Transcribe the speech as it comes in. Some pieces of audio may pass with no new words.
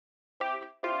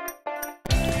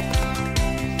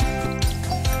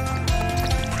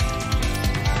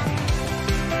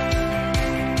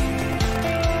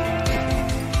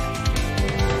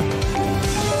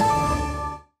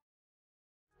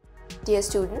Dear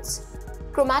students,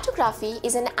 chromatography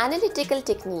is an analytical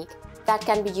technique that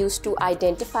can be used to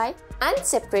identify and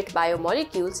separate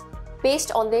biomolecules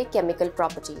based on their chemical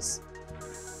properties.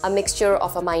 A mixture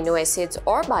of amino acids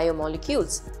or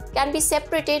biomolecules can be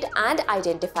separated and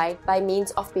identified by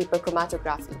means of paper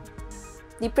chromatography.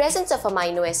 The presence of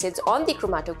amino acids on the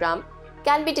chromatogram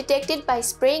can be detected by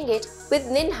spraying it with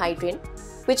ninhydrin,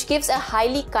 which gives a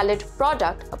highly colored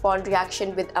product upon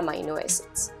reaction with amino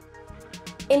acids.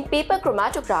 In paper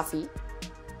chromatography,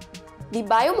 the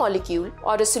biomolecule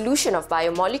or a solution of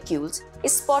biomolecules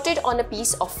is spotted on a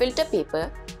piece of filter paper,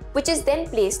 which is then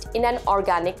placed in an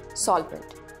organic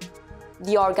solvent.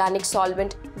 The organic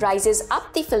solvent rises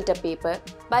up the filter paper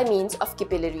by means of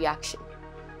capillary action.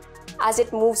 As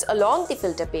it moves along the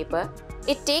filter paper,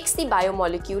 it takes the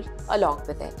biomolecule along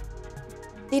with it.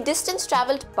 The distance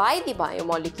travelled by the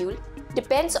biomolecule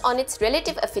depends on its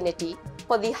relative affinity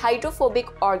for the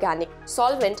hydrophobic organic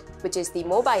solvent, which is the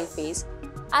mobile phase,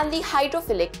 and the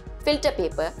hydrophilic filter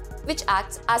paper, which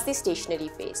acts as the stationary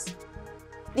phase.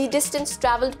 The distance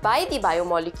travelled by the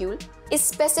biomolecule is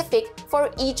specific for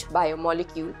each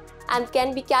biomolecule and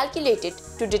can be calculated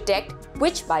to detect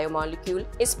which biomolecule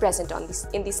is present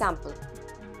in the sample.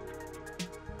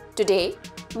 Today,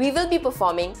 we will be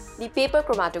performing the paper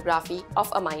chromatography of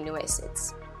amino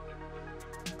acids.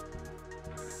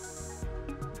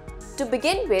 To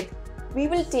begin with, we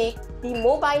will take the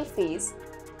mobile phase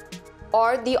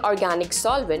or the organic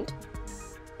solvent,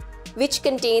 which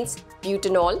contains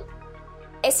butanol,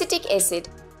 acetic acid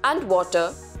and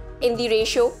water in the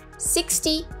ratio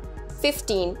 60,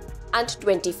 15 and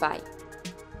 25.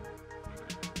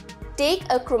 Take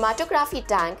a chromatography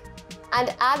tank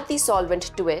and add the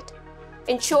solvent to it,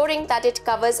 ensuring that it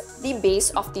covers the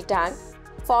base of the tank,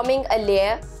 forming a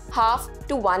layer half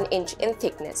to 1 inch in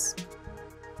thickness.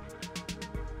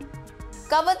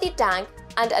 Cover the tank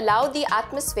and allow the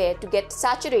atmosphere to get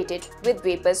saturated with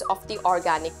vapors of the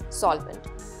organic solvent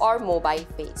or mobile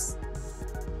phase.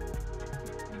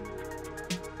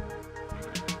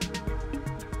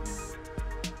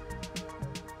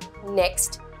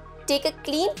 Next, take a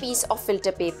clean piece of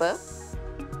filter paper .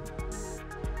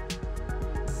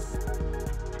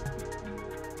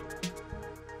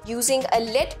 Using a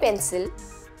lead pencil,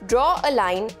 draw a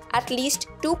line at least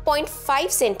 2.5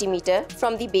 cm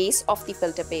from the base of the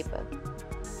filter paper.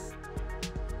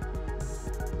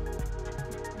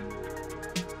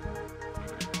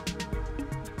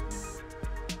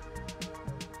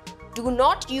 Do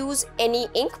not use any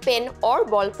ink pen or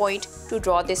ballpoint to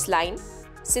draw this line,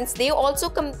 since they also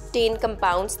contain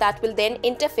compounds that will then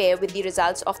interfere with the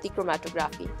results of the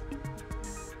chromatography.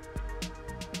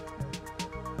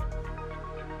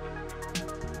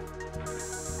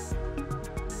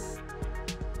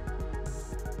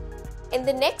 In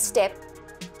the next step,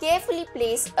 carefully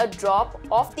place a drop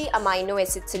of the amino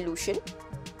acid solution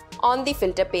on the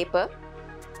filter paper .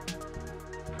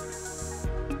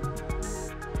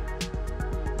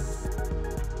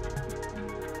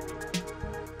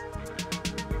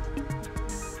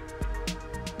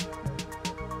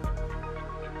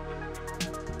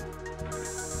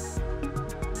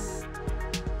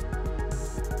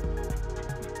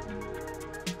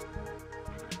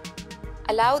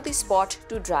 Allow the spot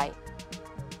to dry.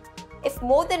 If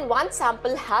more than one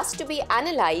sample has to be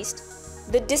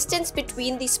analyzed, the distance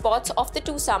between the spots of the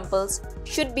two samples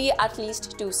should be at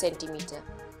least 2 cm.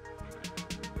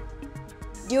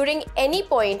 During any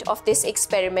point of this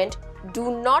experiment,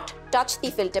 do not touch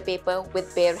the filter paper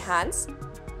with bare hands,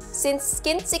 since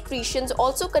skin secretions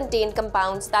also contain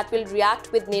compounds that will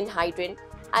react with ninhydrin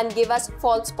and give us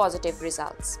false positive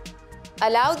results.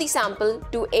 Allow the sample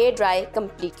to air dry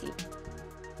completely.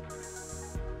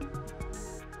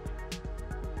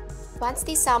 Once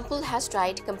the sample has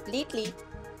dried completely,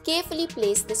 carefully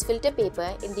place this filter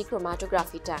paper in the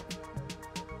chromatography tank.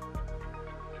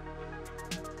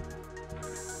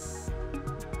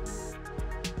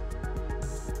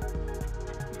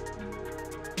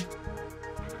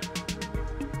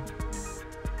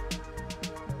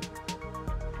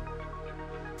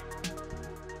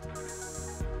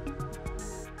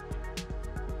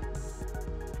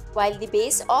 While the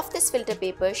base of this filter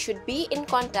paper should be in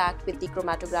contact with the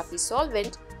chromatography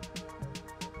solvent,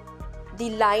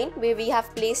 the line where we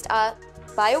have placed our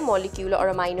biomolecule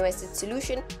or amino acid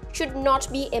solution should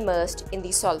not be immersed in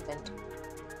the solvent.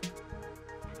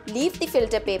 Leave the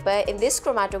filter paper in this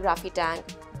chromatography tank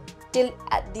till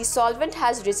the solvent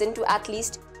has risen to at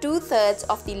least 2/3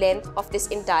 of the length of this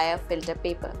entire filter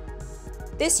paper.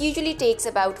 This usually takes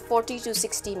about 40 to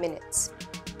 60 minutes.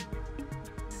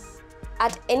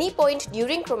 At any point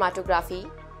during chromatography,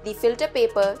 the filter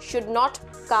paper should not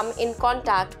come in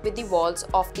contact with the walls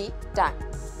of the tank.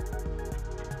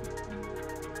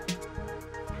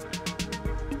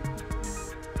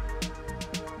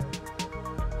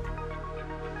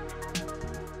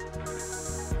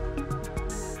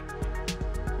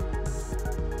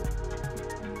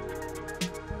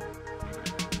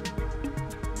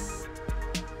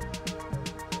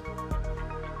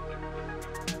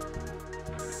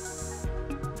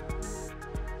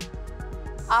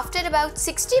 After about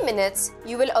 60 minutes,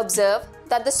 you will observe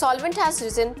that the solvent has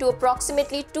risen to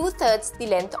approximately 2/3 the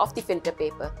length of the filter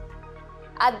paper.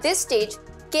 At this stage,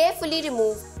 carefully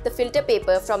remove the filter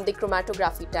paper from the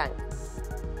chromatography tank.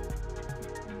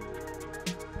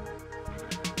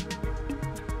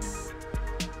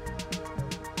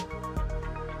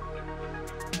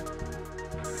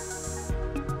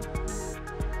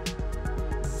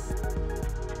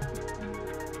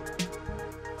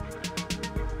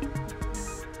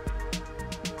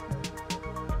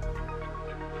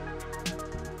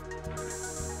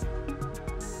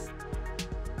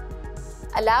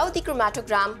 Allow the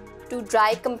chromatogram to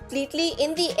dry completely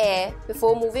in the air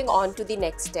before moving on to the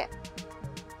next step.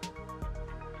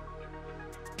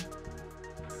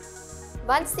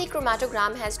 Once the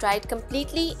chromatogram has dried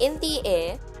completely in the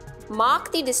air,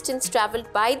 mark the distance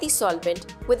travelled by the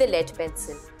solvent with a lead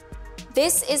pencil.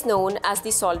 This is known as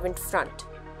the solvent front.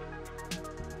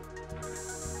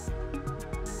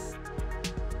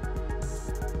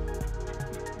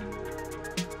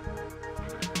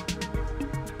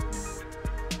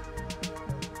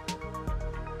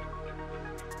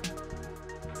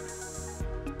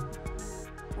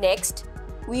 Next,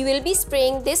 we will be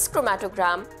spraying this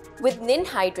chromatogram with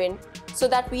ninhydrin so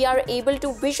that we are able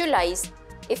to visualize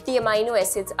if the amino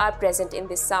acids are present in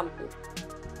this sample.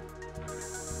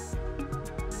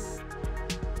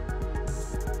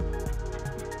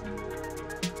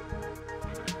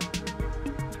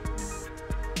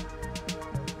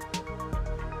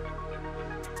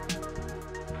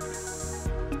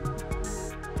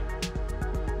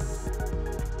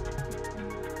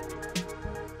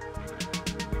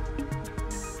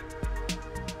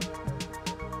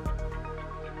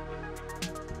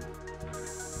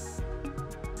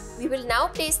 We will now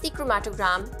place the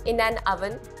chromatogram in an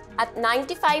oven at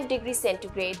 95 degrees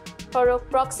centigrade for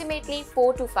approximately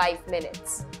 4 to 5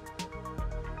 minutes.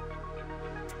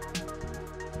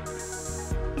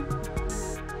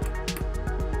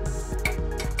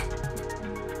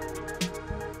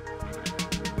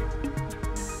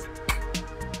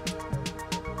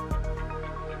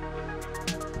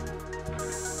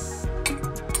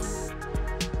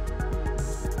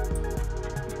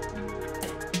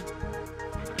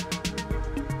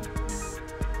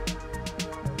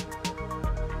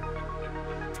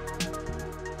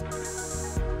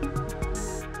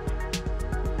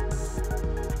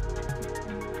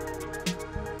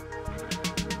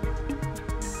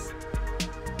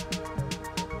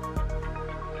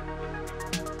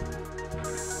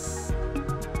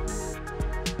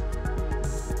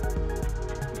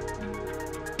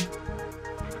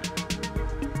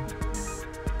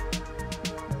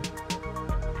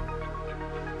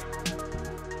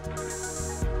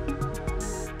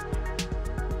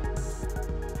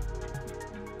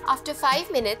 After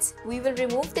 5 minutes, we will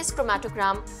remove this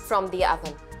chromatogram from the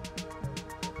oven.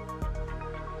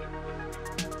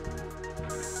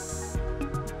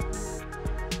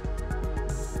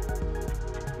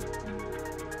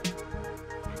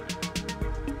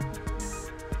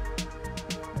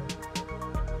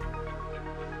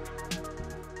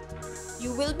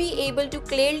 You will be able to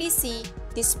clearly see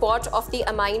the spot of the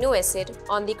amino acid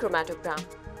on the chromatogram.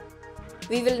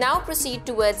 We will now proceed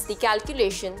towards the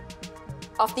calculation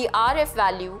of the RF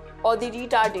value or the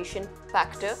retardation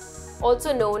factor,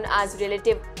 also known as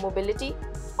relative mobility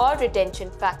or retention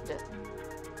factor.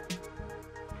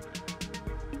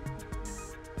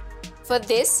 For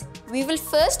this, we will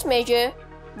first measure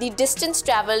the distance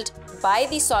travelled by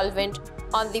the solvent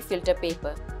on the filter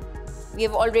paper. We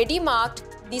have already marked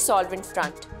the solvent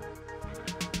front.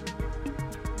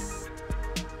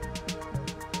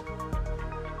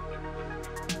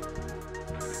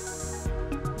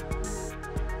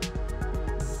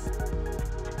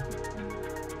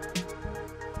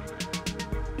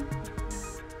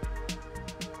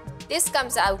 This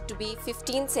comes out to be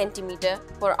 15 cm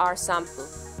for our sample.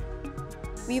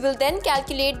 We will then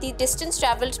calculate the distance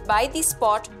travelled by the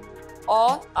spot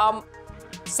or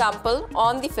sample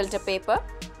on the filter paper.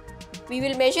 We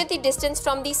will measure the distance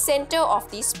from the center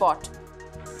of the spot.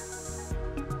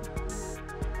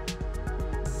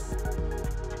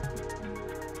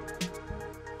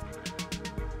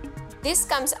 This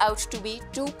comes out to be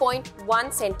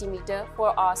 2.1 centimeter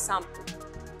for our sample.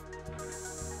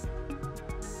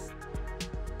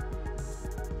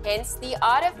 Hence, the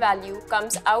RF value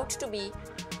comes out to be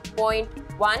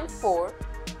 0.14,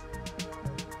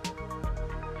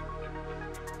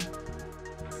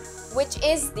 which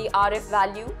is the RF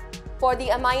value for the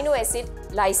amino acid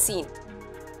lysine.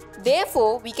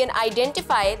 Therefore, we can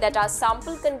identify that our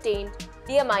sample contained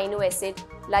the amino acid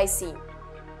lysine.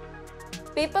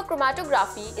 Paper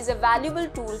chromatography is a valuable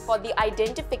tool for the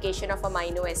identification of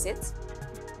amino acids.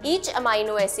 Each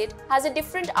amino acid has a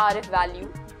different RF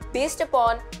value based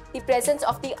upon the presence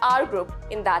of the R group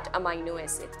in that amino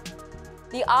acid.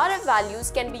 The RF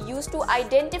values can be used to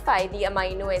identify the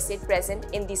amino acid present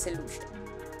in the solution.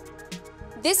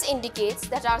 This indicates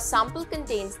that our sample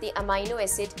contains the amino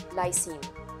acid lysine.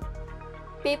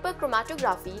 Paper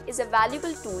chromatography is a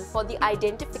valuable tool for the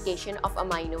identification of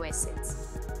amino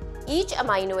acids. Each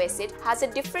amino acid has a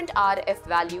different RF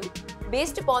value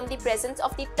based upon the presence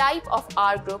of the type of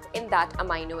R group in that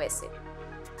amino acid.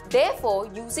 Therefore,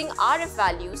 using RF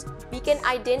values, we can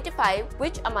identify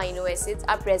which amino acids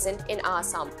are present in our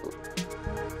sample.